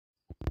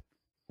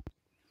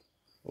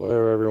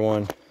Hello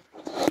everyone.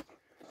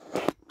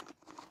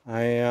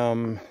 I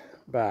am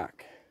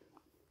back.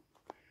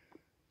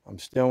 I'm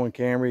still in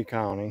Cambria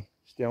County,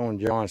 still in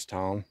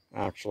Johnstown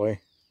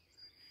actually.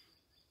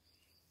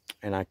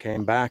 And I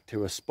came back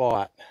to a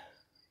spot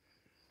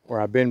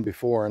where I've been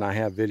before, and I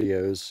have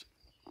videos.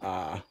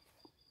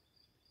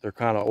 They're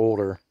kind of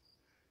older.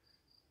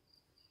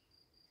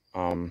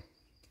 But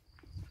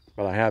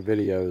I have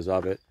videos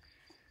of it.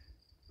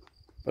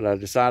 But I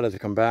decided to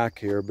come back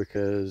here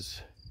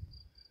because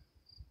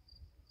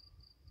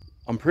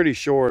I'm pretty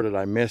sure that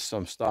I missed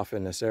some stuff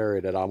in this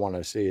area that I want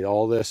to see.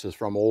 All this is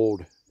from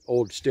old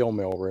steel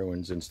mill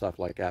ruins and stuff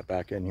like that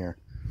back in here.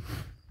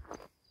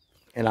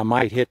 And I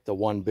might hit the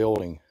one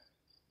building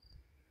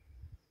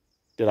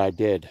that I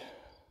did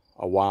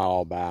a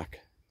while back.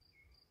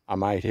 I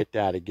might hit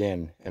that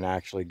again and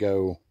actually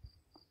go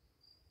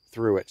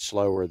through it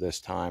slower this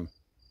time.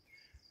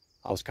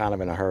 I was kind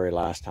of in a hurry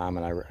last time,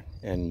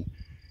 and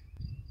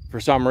for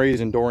some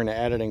reason during the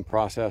editing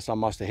process I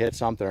must have hit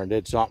something or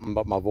did something,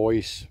 but my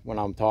voice when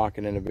I'm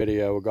talking in the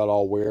video got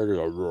all weird.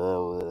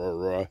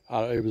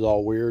 It was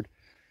all weird.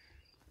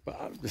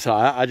 But, so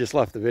I just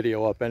left the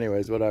video up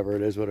anyways. Whatever,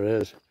 it is what it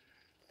is.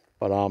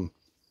 But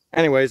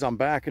anyways, I'm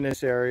back in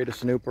this area to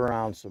snoop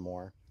around some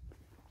more.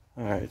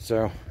 All right,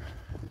 so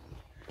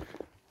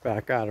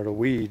back out of the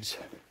weeds.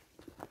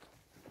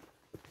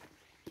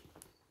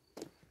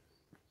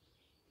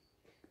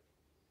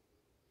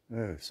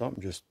 Oh,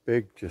 something just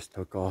big just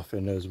took off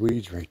in those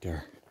weeds right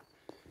there.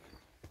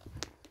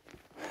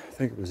 I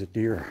think it was a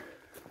deer.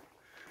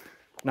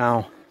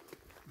 Now,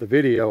 the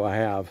video I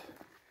have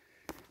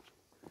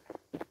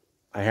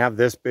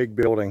this big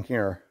building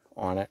here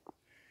on it.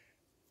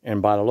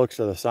 And by the looks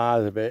of the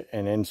size of it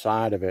and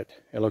inside of it,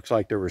 it looks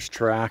like there was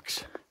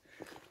tracks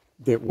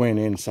that went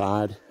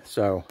inside.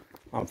 So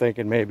I'm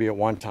thinking maybe at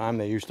one time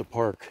they used to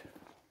park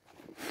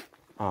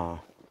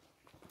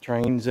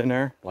trains in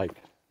there, like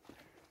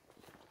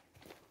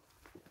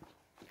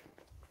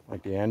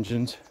the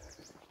engines.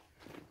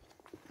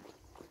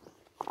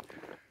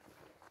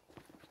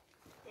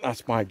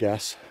 That's my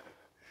guess.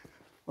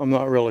 I'm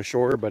not really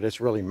sure, but it's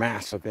really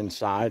massive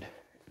inside.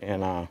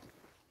 And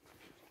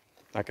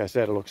like I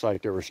said, it looks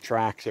like there was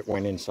tracks that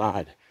went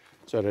inside.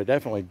 So they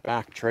definitely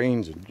back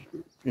trains and,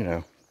 you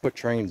know, put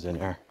trains in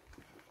there.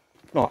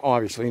 Not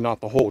obviously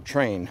not the whole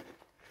train.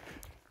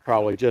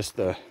 Probably just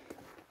the,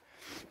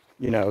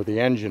 you know,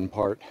 the engine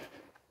part.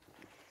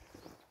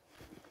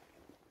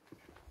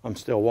 I'm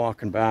still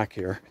walking back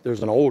here.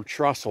 There's an old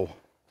trestle,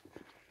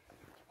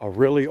 a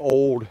really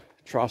old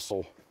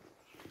trestle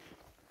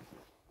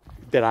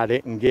that I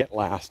didn't get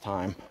last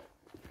time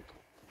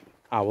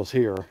I was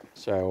here.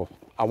 So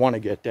I want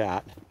to get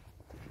that.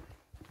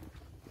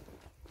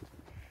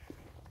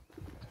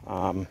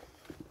 Because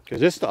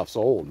this stuff's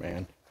old,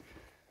 man.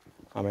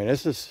 I mean,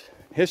 this is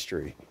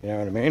history, you know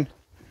what I mean?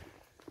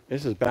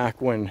 This is back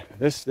when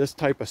this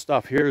type of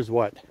stuff here is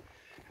what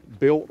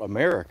built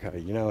America,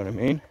 you know what I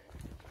mean?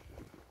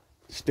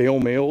 Steel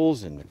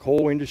mills and the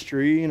coal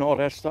industry and all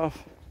that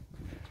stuff.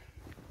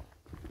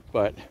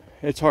 But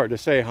it's hard to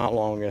say how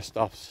long this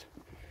stuff's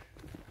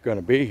going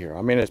to be here.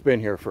 I mean, it's been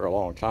here for a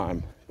long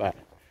time, but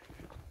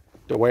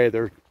the way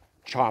they're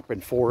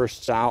chopping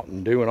forests out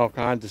and doing all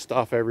kinds of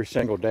stuff every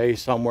single day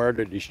somewhere,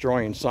 they're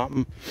destroying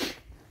something.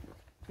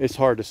 It's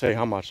hard to say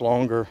how much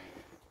longer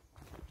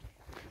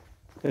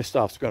this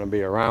stuff's going to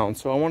be around,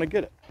 so I want to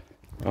get it.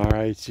 All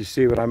right, you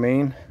see what I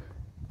mean?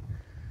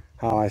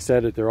 How I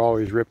said that they're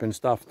always ripping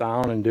stuff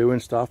down and doing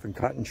stuff and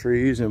cutting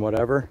trees and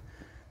whatever.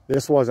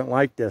 This wasn't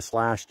like this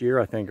last year,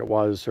 I think it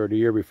was, or the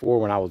year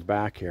before when I was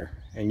back here.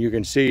 And you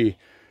can see,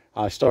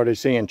 I started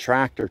seeing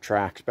tractor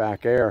tracks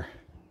back there.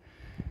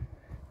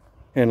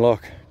 And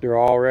look, they're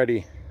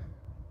already,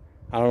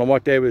 I don't know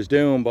what they was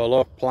doing, but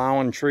look,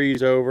 plowing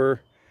trees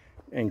over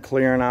and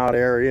clearing out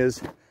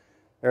areas.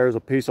 There's a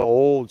piece of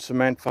old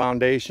cement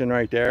foundation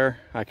right there.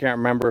 I can't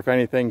remember if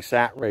anything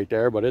sat right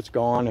there, but it's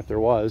gone if there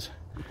was.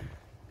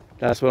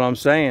 That's what I'm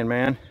saying,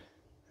 man.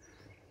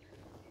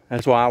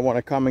 That's why I want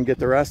to come and get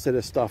the rest of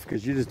this stuff,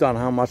 because you just don't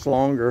know how much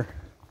longer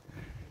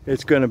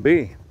it's going to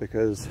be.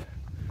 Because,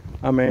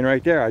 I mean,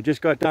 right there, I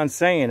just got done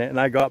saying it, and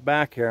I got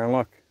back here, and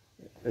look,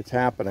 it's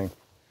happening.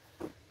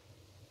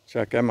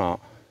 Check them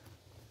out.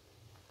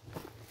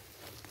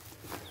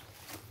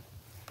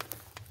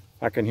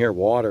 I can hear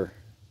water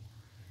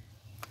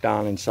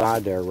down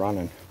inside there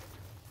running.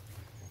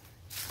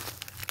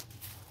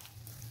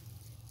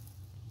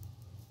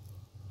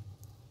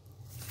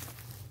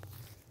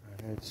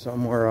 It's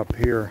somewhere up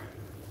here.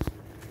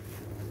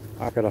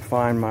 I gotta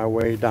find my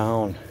way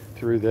down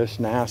through this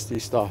nasty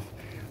stuff.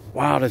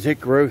 Wow, does it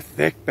grow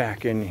thick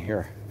back in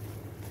here?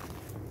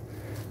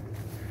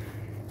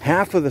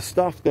 Half of the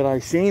stuff that I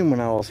seen when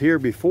I was here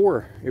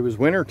before, it was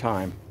winter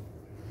time,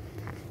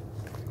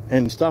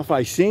 and stuff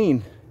I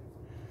seen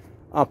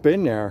up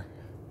in there,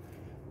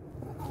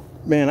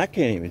 man, I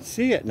can't even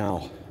see it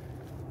now.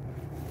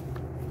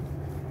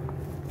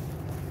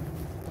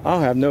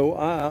 I'll have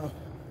no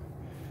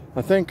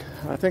I think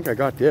I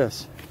got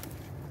this.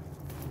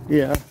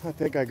 Yeah, I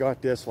think I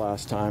got this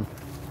last time.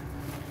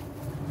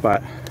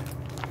 But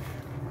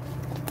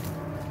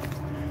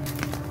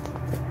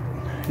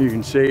you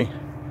can see,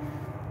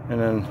 and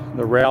then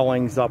the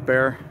railings up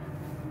there,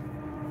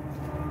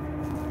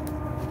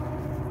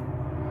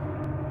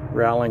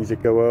 railings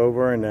that go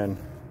over, and then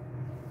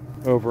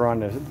over on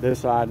this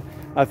side.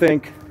 I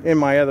think in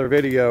my other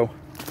video,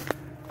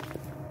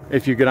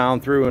 if you go down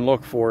through and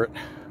look for it,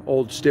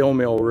 old steel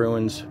mill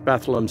ruins,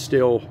 Bethlehem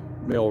steel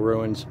mill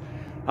ruins,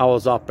 I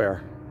was up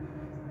there.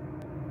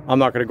 I'm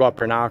not going to go up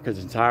there now because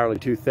it's entirely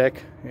too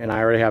thick, and I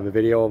already have a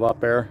video of up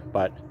there,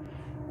 but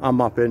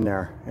I'm up in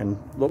there and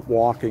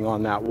walking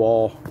on that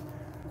wall.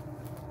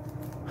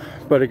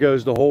 But it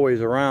goes the whole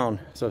ways around,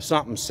 so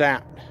something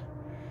sat.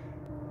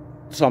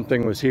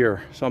 Something was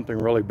here. Something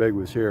really big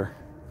was here.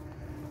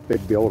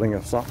 Big building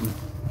of something.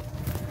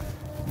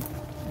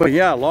 But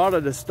yeah, a lot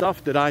of the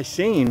stuff that I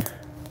seen,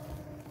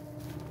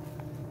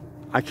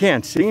 I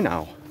can't see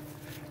now.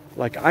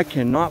 Like, I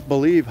cannot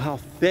believe how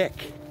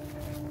thick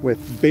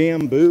with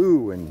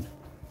bamboo and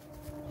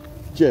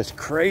just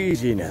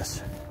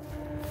craziness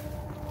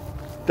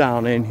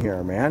down in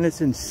here, man.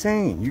 It's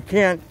insane. You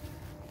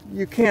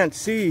can't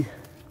see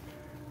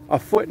a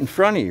foot in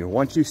front of you.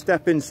 Once you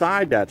step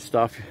inside that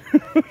stuff,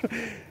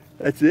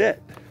 that's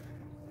it.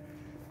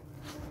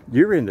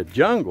 You're in the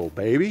jungle,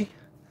 baby.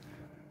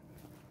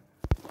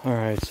 All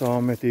right, so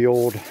I'm at the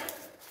old,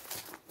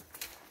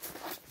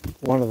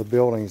 one of the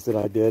buildings that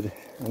I did,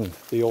 and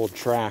the old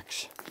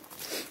tracks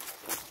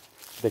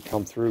that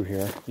come through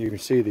here. You can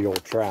see the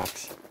old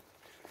tracks.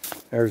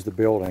 There's the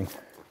building.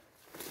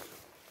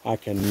 I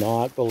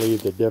cannot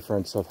believe the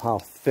difference of how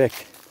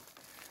thick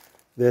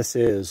this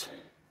is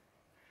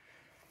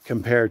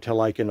compared to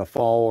like in the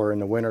fall or in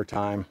the winter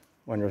time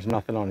when there's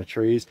nothing on the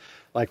trees.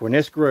 Like when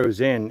this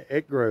grows in,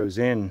 it grows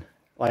in.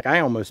 Like I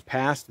almost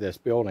passed this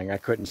building. I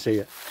couldn't see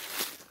it.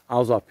 I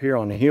was up here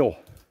on the hill,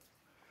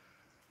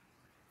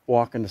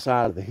 walking the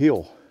side of the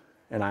hill,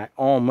 and I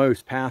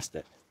almost passed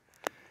it.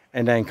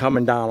 And then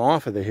coming down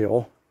off of the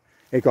hill,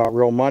 it got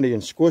real muddy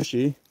and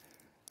squishy.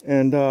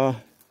 And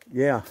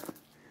yeah,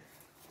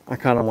 I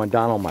kind of went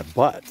down on my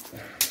butt.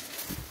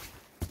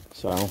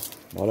 So,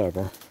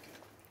 whatever.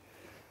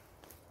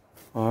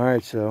 All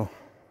right, so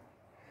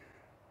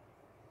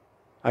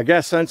I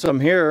guess since I'm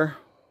here,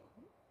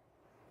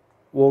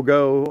 I'll do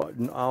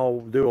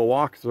a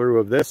walkthrough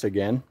of this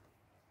again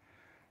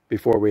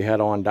before we head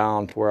on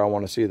down to where I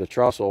want to see the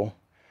trestle.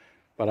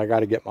 But I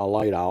got to get my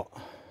light out.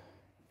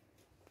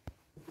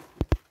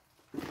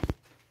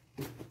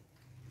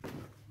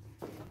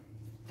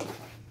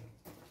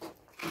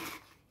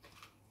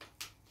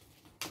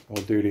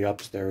 We'll do the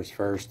upstairs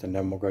first, and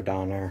then we'll go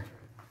down there.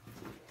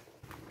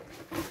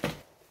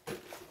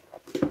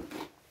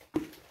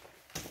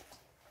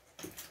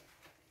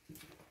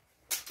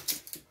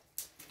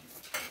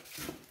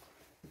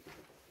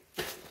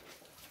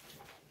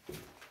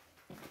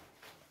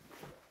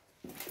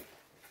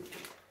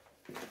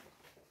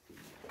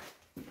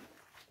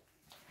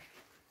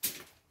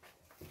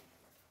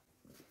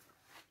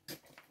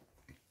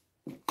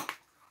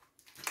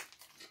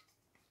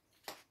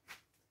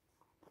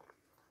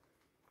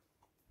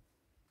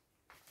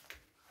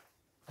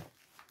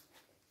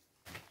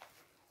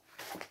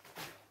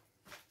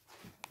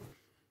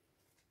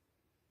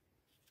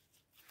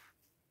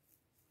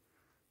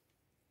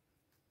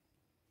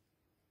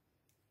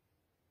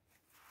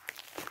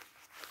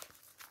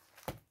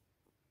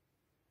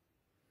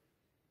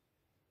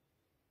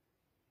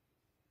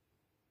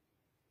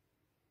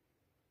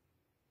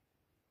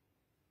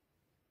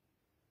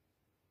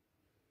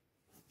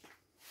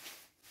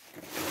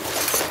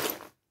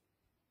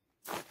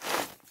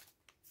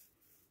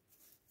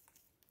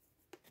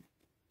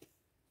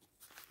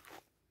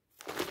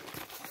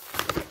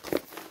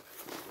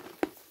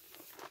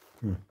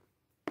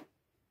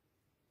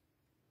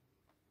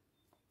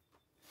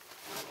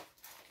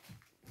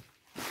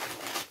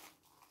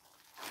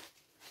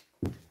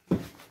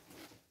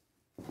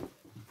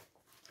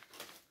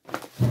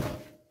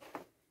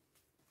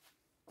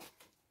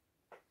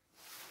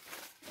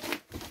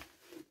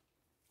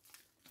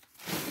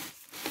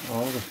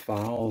 All the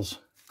files,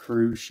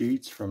 cruise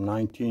sheets from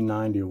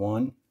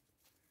 1991,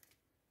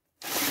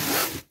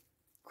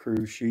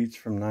 cruise sheets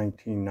from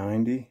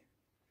 1990,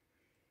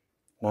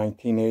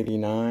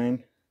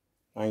 1989,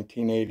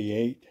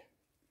 1988.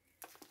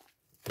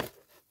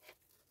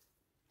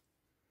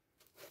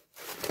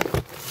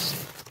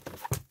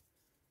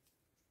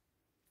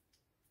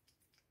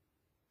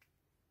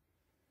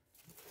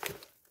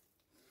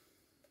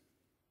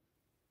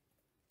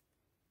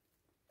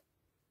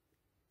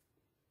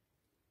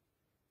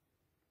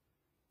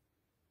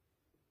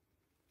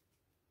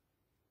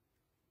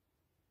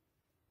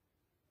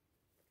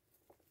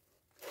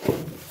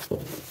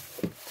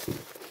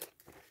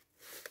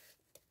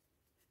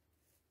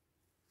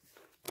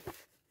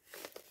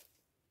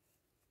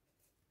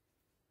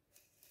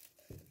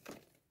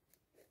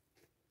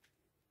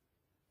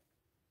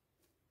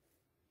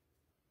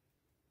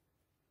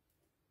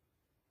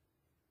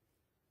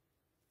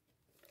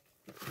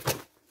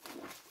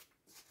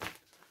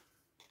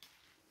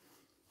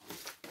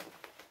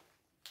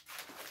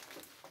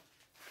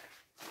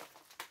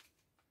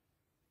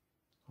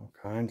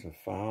 kinds of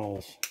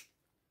fowls.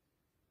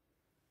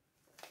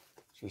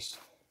 Just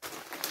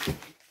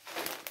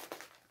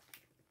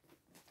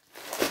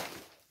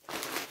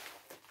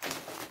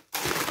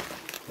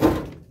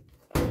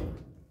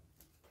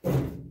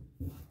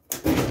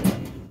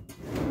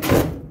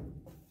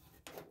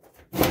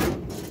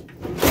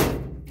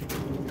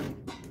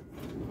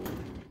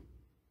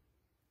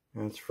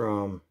that's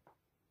from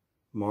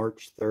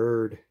March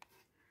 3rd,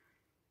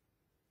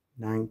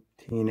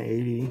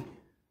 1980.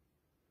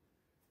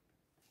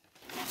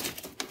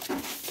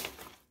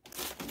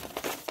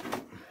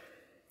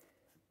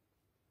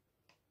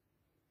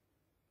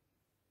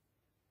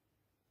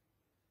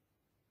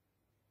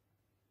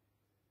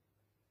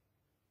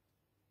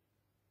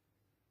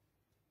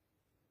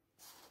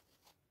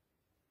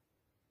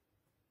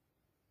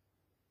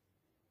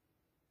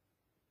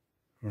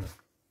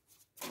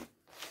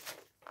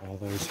 All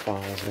those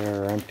files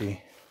there are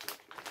empty.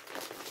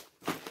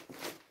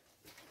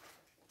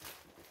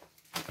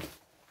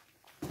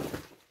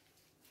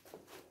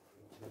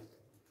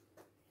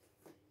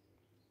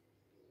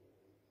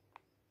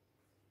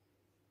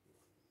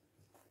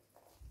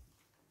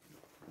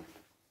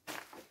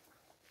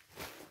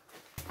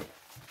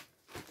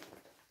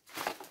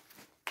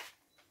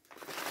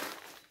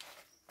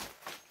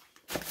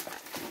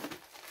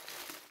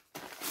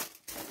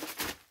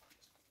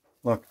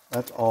 Look,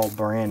 that's all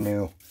brand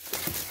new.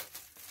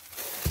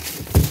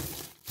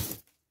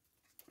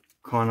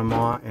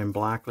 Conemaugh and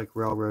Blacklick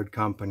Railroad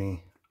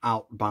Company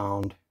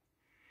outbound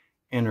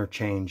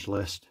interchange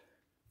list.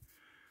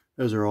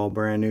 Those are all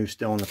brand new,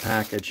 still in the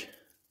package.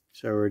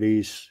 So are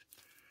these.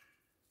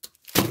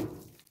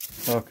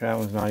 Look, that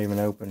one's not even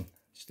open.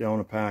 Still in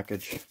the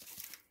package.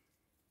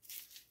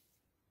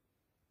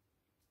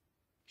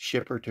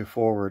 Shipper to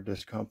forward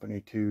this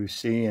company to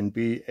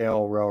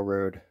C&BL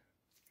Railroad.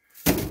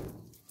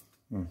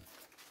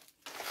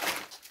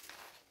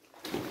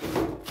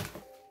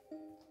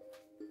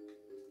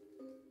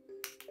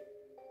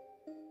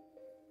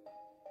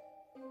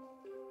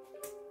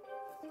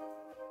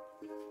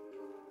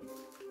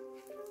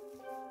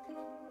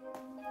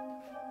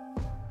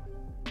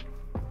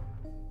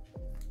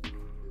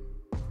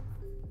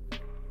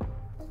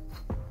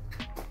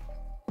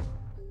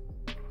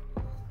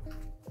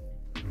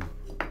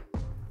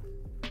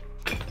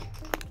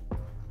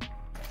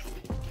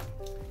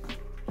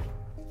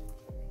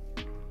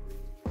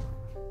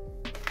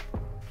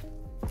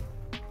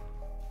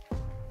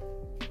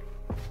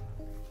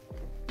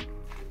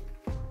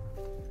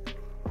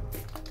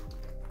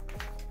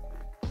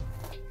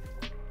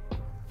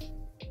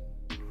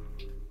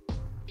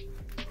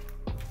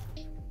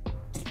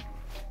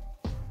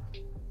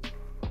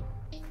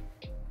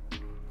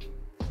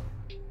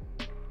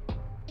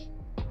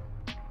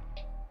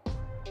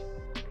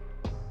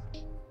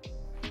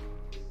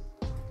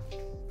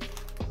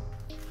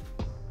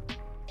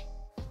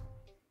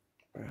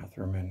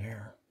 Bathroom in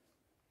there.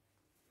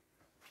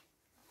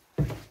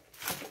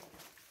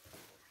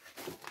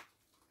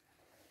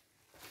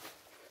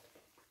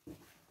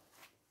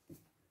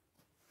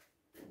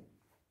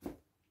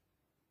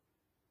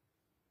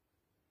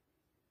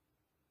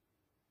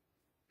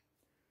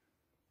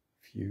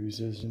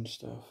 Fuses and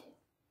stuff.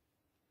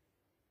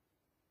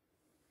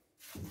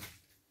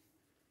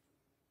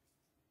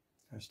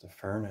 That's the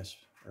furnace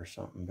or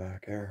something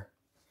back there.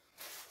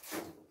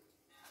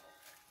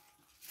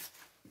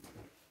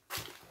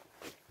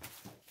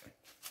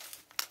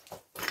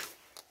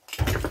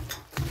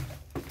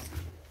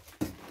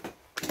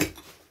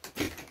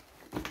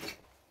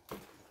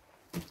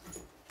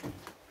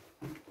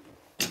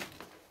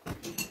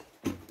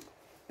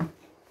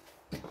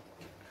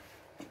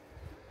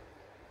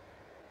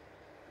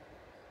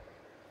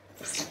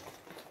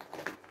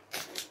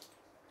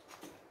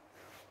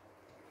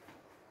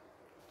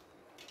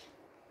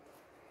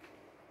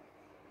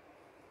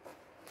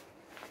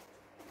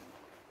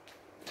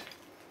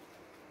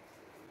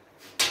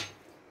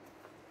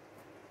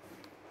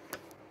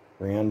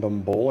 Random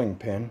bowling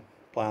pin,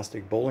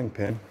 plastic bowling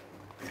pin.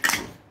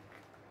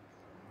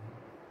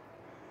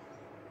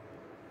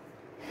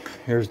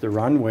 Here's the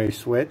runway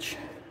switch.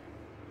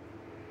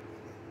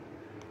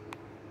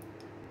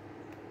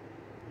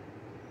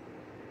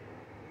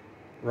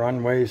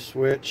 Runway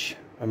switch,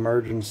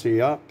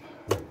 emergency up,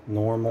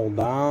 normal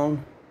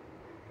down.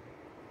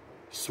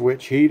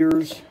 Switch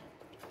heaters,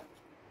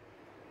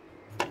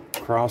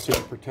 crossing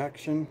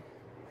protection.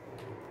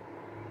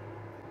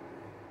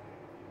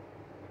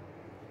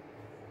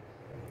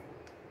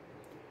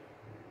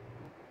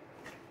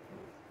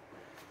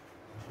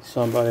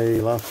 Somebody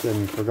left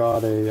and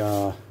forgot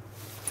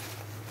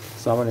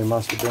somebody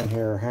must have been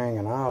here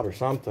hanging out or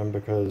something,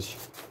 because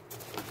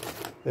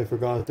they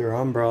forgot their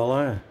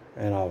umbrella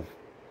and a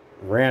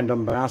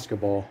random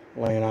basketball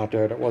laying out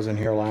there that wasn't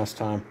here last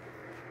time.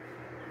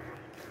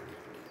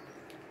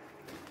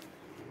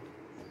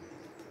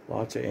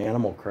 Lots of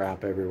animal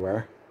crap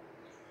everywhere.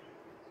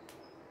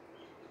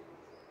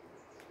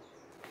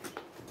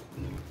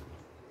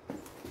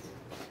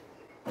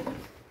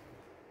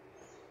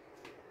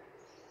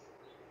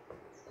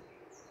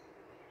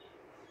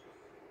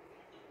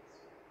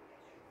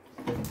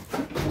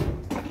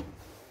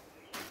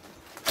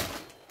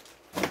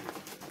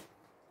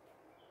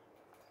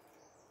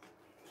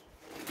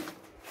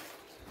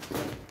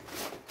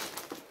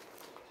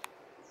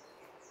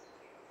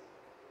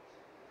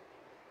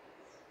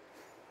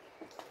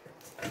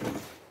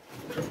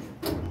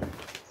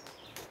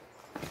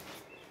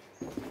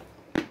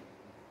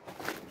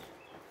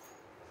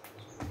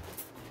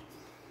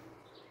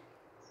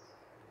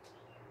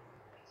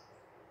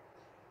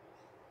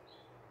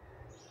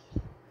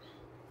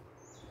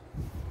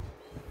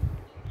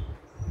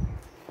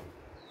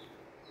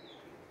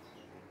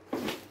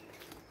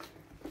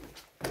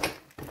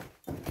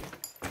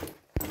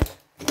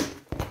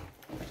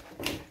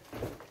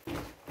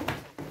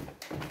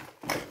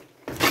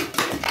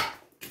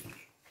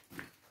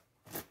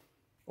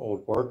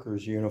 Old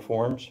workers'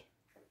 uniforms.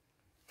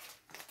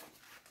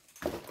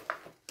 Oh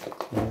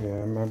yeah,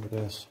 I remember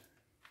this.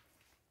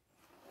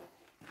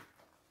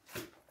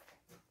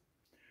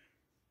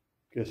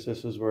 Guess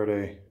this is where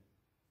they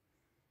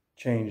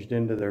changed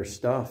into their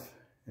stuff.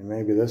 And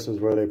maybe this is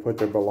where they put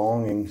their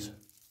belongings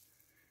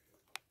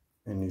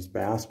in these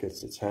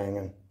baskets that's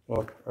hanging.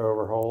 Look,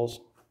 overhauls.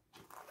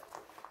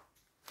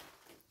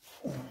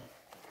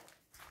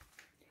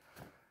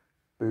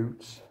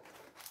 Boots.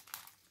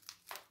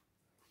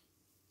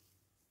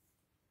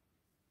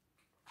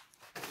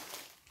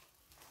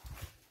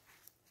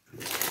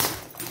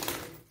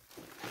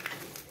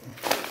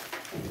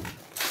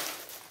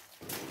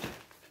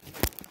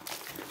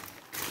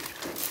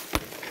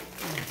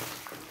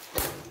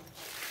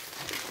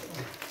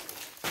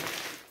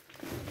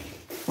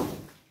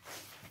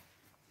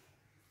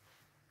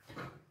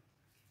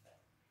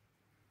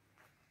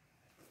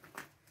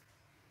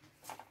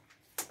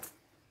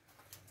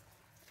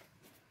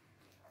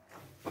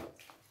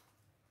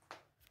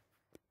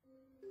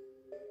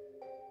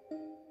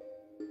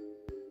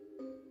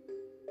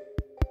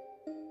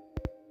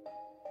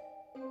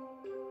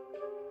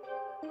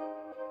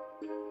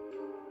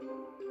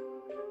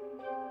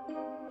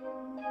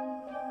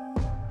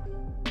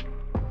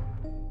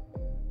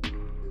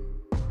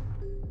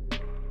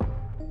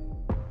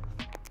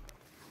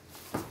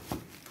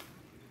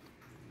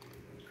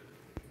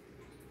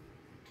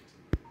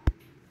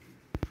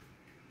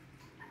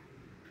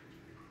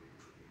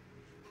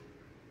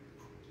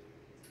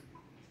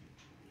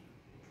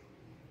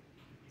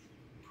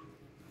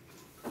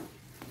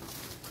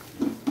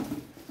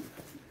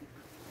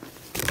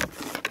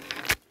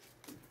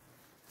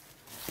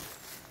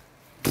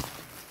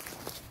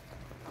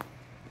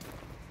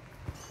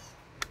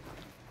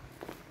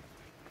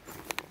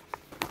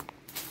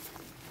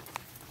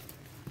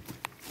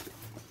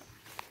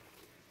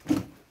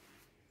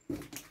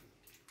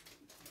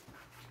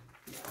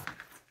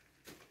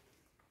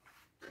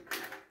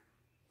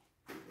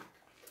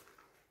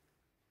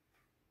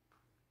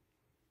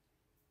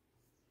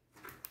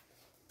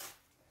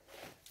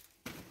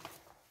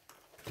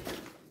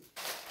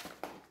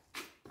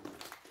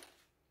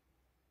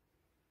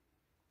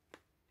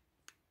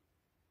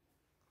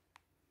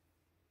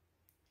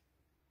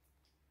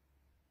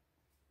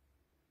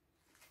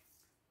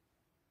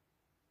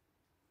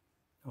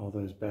 All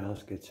those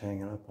baskets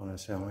hanging up on a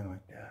ceiling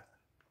like that.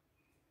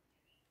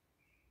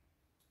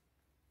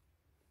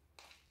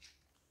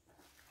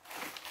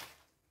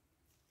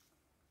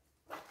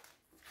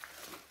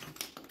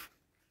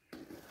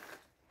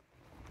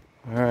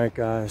 Alright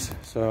guys,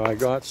 so I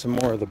got some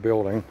more of the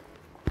building.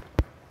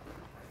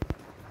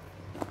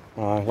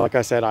 Like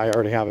I said, I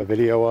already have a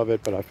video of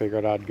it, but I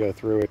figured I'd go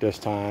through it this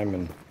time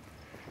and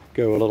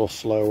go a little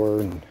slower.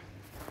 And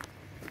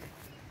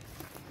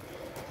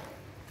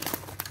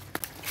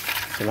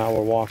so now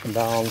we're walking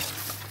down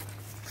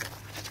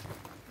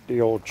the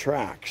old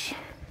tracks.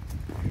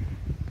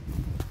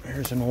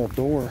 There's an old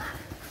door.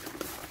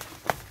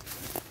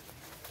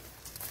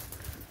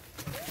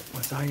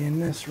 Was I in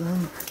this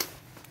room?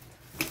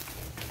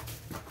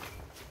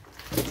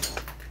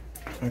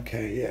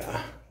 Okay,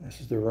 yeah. This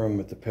is the room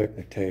with the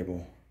picnic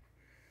table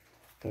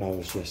that I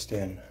was just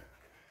in.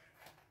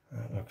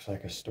 That looks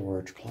like a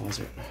storage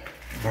closet.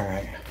 All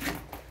right.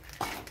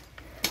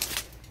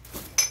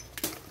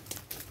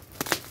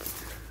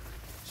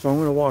 So I'm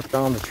going to walk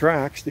down the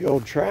tracks, the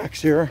old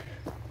tracks here.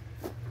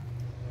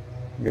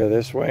 Go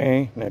this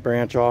way, and they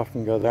branch off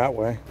and go that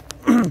way.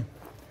 But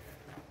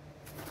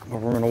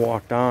we're going to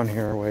walk down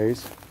here a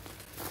ways.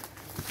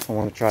 I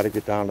want to try to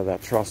get down to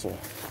that trestle.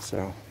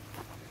 So.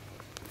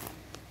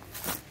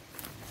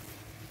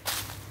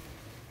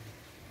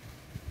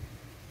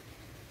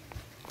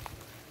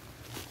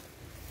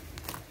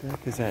 What the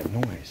heck is that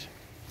noise?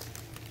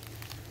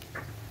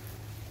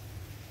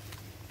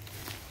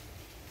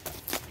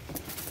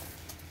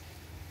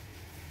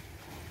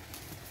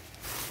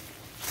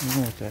 I don't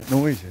know what that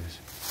noise is.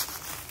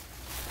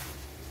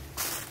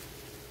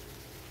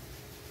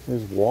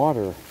 There's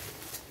water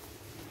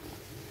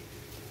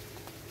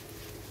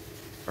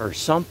or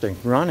something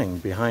running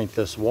behind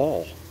this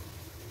wall.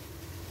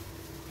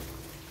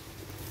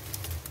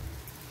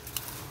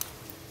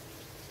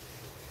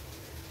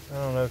 I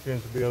don't know if you're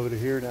going to be able to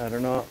hear that or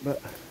not, but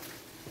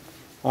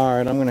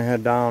alright, I'm going to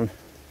head down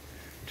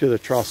to the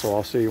trestle.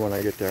 I'll see you when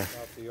I get there.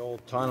 Got the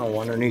old tunnel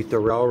underneath the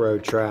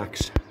railroad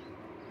tracks.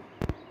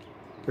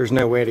 There's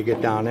no way to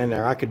get down in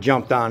there. I could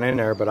jump down in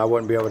there, but I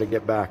wouldn't be able to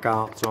get back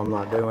out, so I'm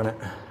not doing it.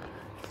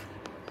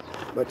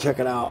 But check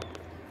it out.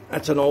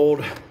 That's an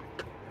old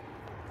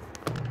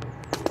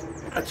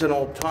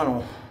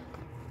tunnel.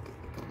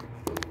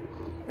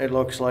 It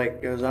looks like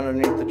it goes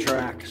underneath the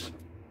tracks.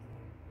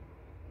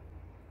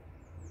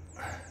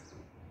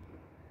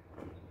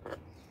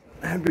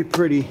 That'd be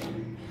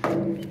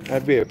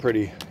a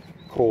pretty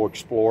cool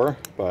explorer,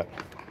 but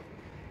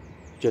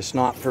just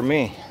not for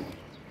me.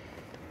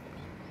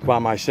 By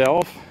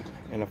myself,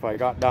 and if I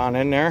got down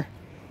in there,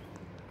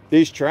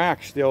 these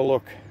tracks still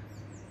look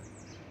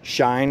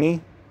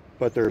shiny,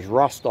 but there's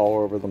rust all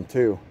over them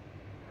too.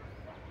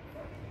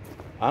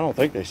 I don't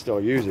think they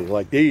still use it.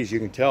 Like these, you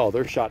can tell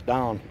they're shut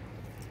down.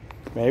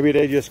 Maybe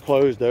they just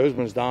closed those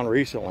ones down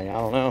recently. I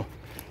don't know.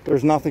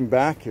 There's nothing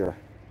back here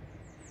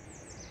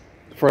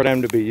for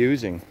them to be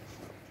using.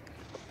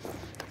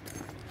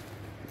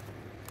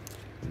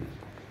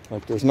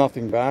 Like there's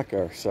nothing back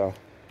there, so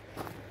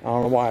I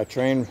don't know why a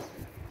train.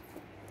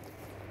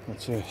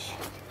 What's this?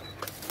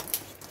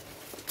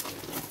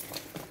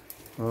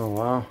 Oh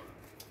wow.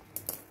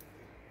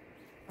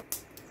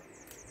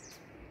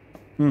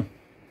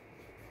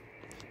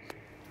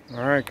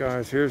 All right,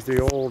 guys. Here's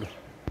the old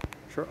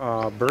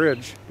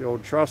bridge, the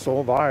old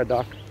trestle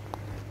viaduct.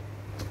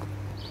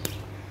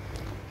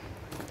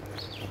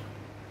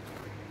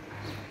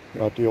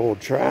 Got the old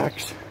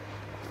tracks.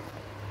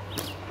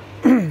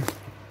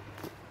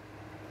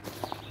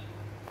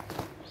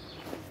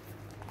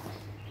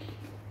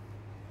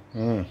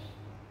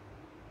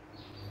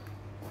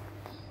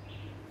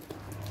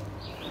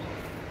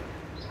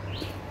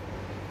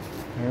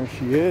 There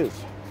she is.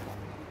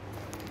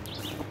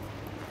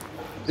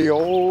 The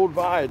old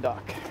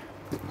viaduct.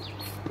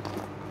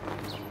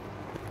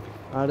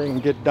 I didn't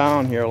get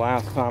down here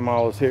last time I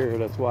was here.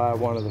 That's why I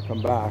wanted to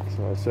come back.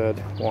 So I said,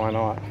 why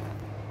not?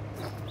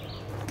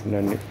 And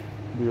then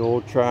the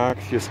old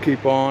tracks just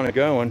keep on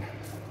going.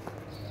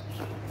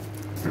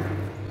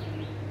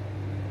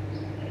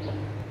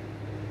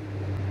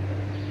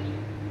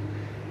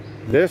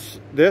 This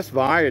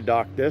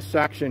viaduct, this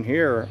section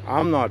here,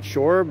 I'm not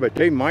sure, but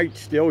they might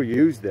still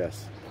use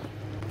this.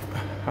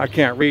 I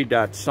can't read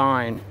that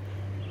sign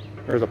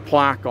or the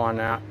plaque on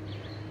that.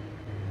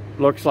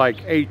 Looks like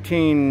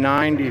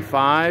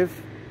 1895.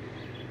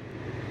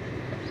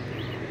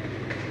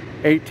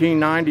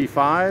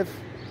 1895.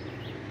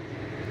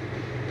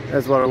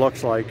 That's what it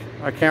looks like.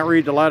 I can't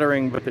read the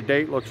lettering, but the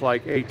date looks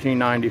like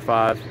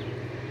 1895.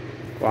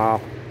 Wow.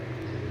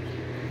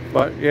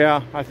 But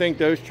yeah, I think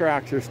those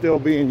tracks are still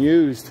being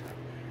used.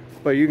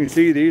 But you can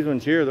see these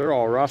ones here, they're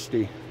all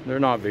rusty. They're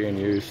not being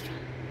used.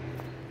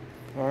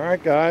 All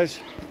right, guys.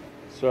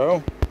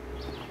 So,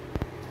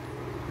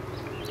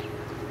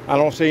 I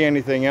don't see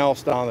anything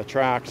else down the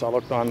tracks. I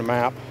looked on the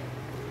map.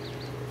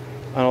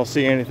 I don't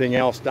see anything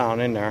else down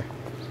in there.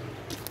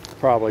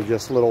 Probably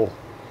just little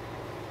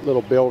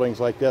buildings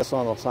like this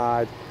on the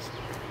side.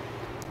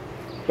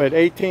 But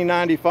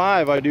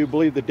 1895, I do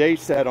believe the date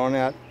set on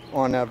that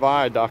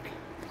viaduct.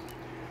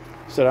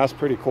 So that's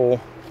pretty cool.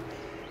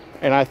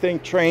 And I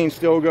think trains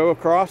still go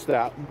across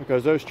that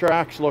because those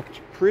tracks look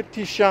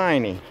pretty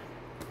shiny.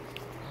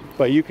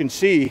 But you can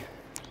see,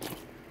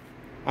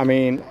 I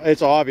mean,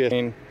 it's obvious. I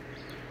mean,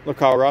 look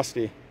how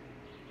rusty.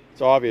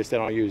 It's obvious they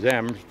don't use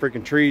them. There's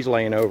freaking trees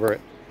laying over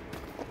it.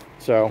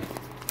 So,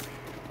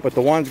 but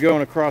the ones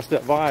going across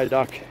that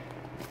viaduct,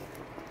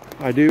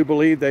 I do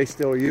believe they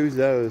still use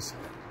those.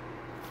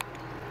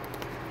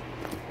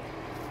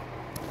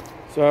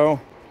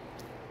 So,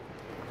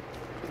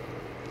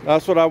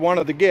 that's what I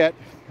wanted to get.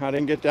 I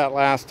didn't get that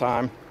last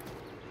time.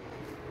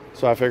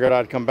 So I figured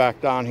I'd come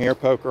back down here,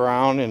 poke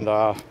around, and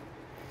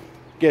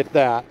get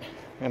that.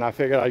 And I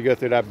figured I'd go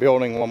through that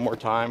building one more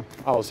time.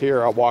 I was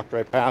here, I walked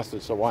right past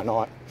it, so why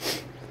not?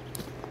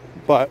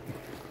 But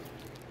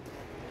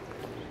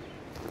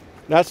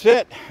that's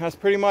it. That's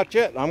pretty much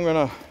it. I'm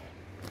gonna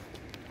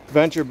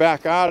venture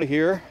back out of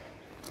here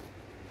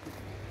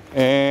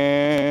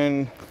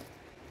and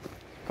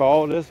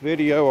call this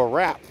video a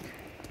wrap.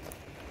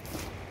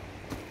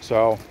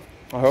 So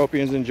I hope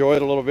you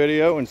enjoyed a little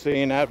video and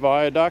seeing that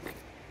viaduct.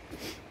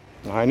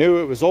 I knew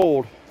it was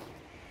old,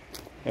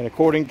 and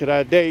according to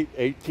that date,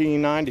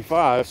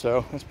 1895,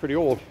 so that's pretty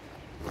old.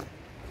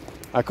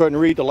 I couldn't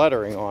read the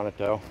lettering on it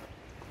though.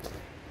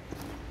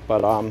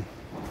 But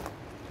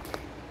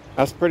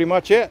that's pretty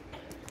much it.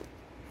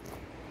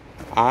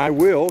 I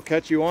will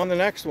catch you on the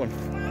next one.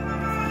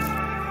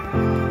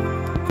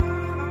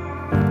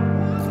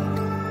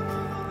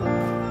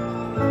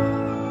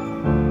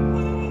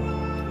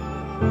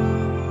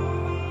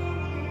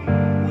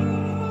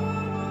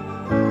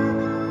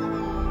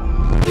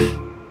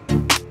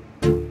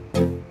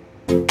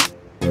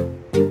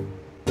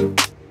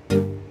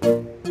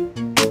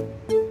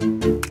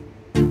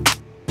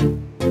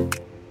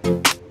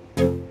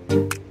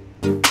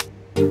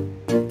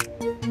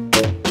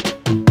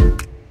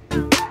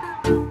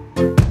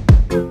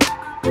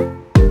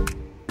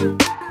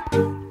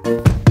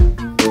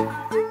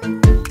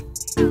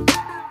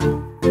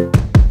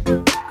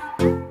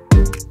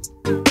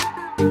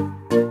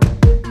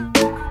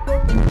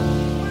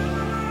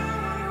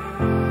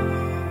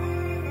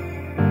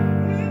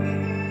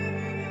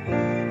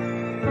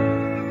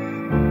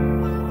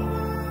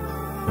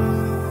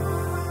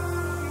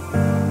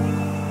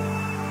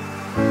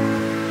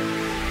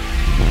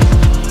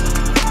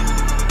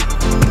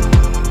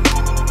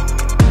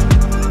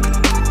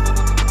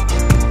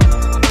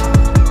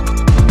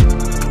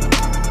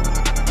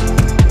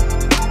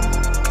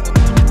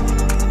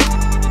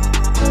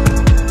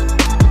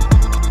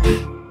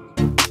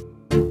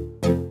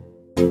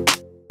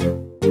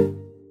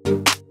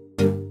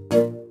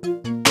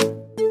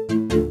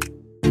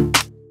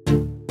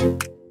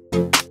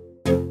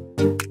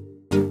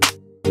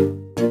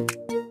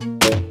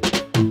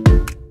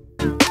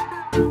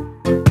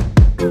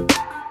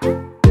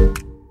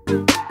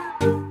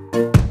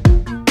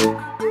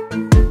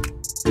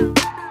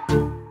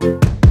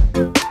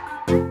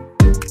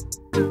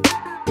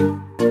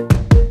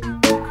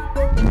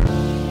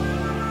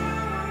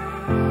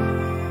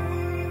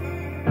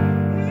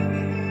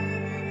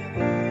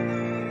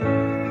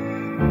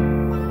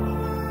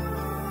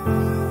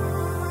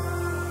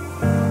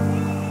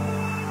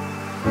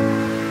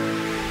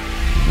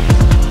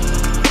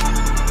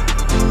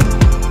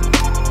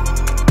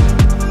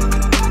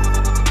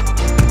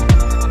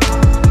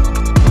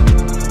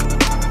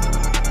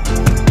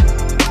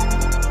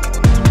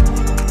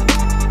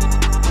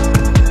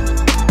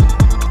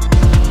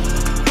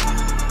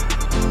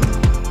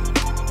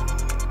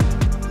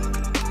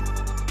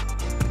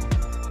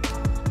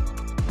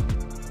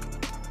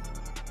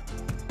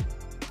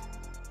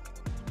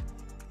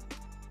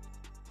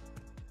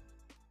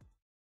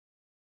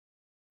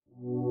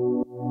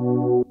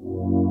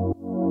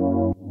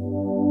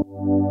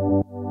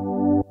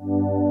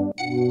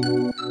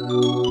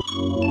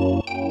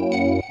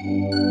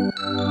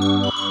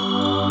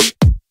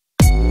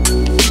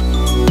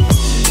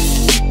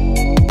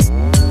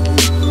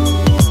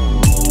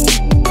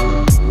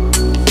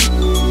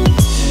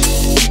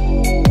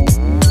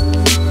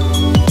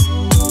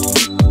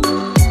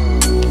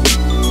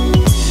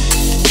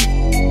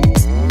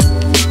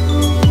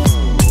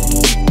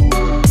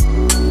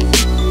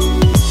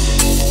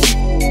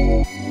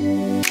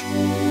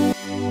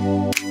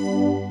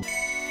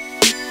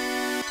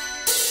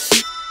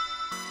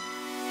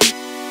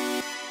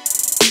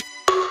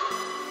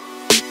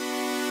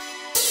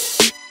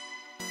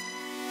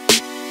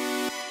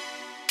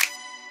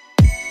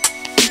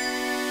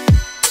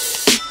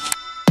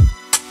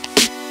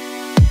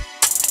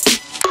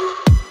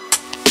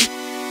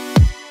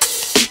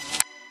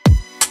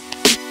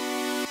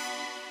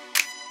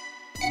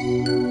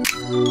 it.